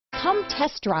Come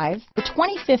test drive the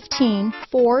 2015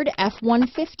 Ford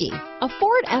F-150. A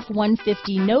Ford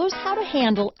F-150 knows how to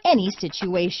handle any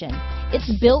situation.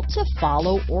 It's built to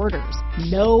follow orders,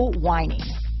 no whining.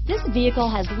 This vehicle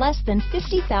has less than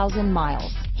 50,000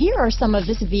 miles. Here are some of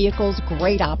this vehicle's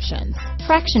great options: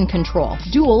 traction control,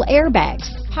 dual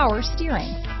airbags, power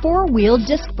steering, four-wheel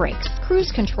disc brakes,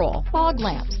 cruise control, fog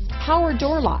lamps, power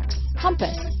door locks,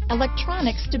 compass,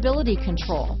 electronic stability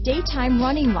control, daytime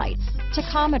running lights,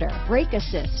 tachometer, brake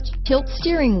assist, tilt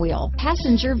steering wheel,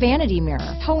 passenger vanity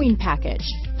mirror, towing package,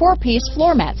 4-piece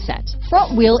floor mat set,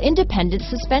 front wheel independent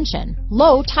suspension,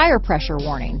 low tire pressure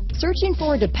warning. Searching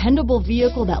for a dependable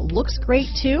vehicle that looks great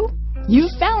too? You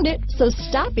found it, so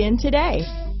stop in today.